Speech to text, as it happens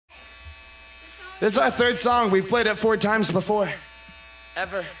This is our third song. We've played it 4 times before.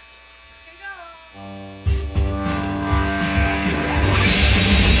 Ever.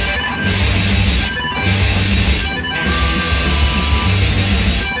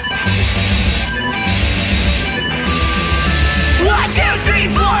 One, two, three,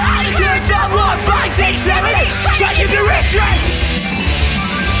 four, out of here, 5, 6, 7, 8. Try to keep your wrist straight.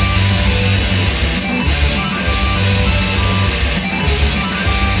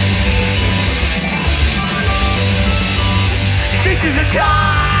 This is a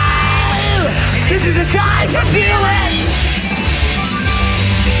time. This is a time for feeling.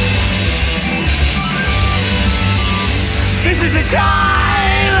 This is a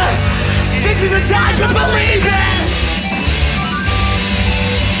time. This is a time for believing.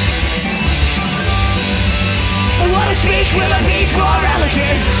 I wanna speak with a piece more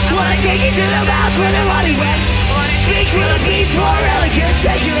elegant. I wanna take you to the mouth where the money went. I wanna speak with a piece more elegant.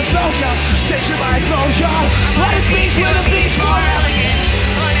 Take you to Boca, take you my phone call. I wanna speak with a piece more elegant.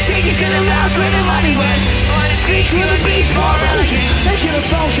 I wanna take you to the mouth where the money went. I wanna speak with a piece more elegant. Take you to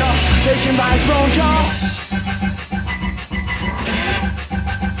phone call, take you my phone call.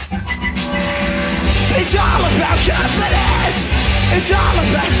 It's all about confidence. It's all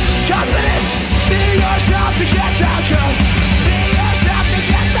about confidence. Be yourself to get that girl. Be yourself to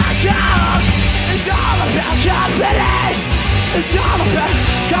get that girl. It's all about confidence. It's all about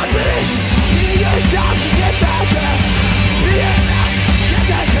confidence. Be yourself to get that girl. Be yourself to get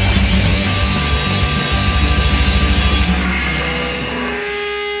that girl.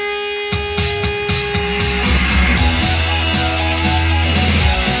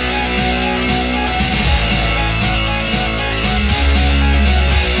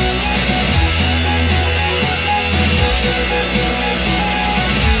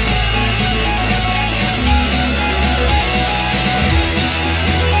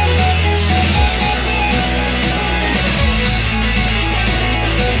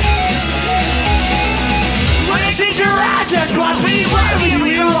 Just want me, whatever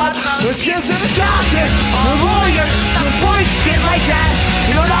you want. Let's get to the doctor. I'm all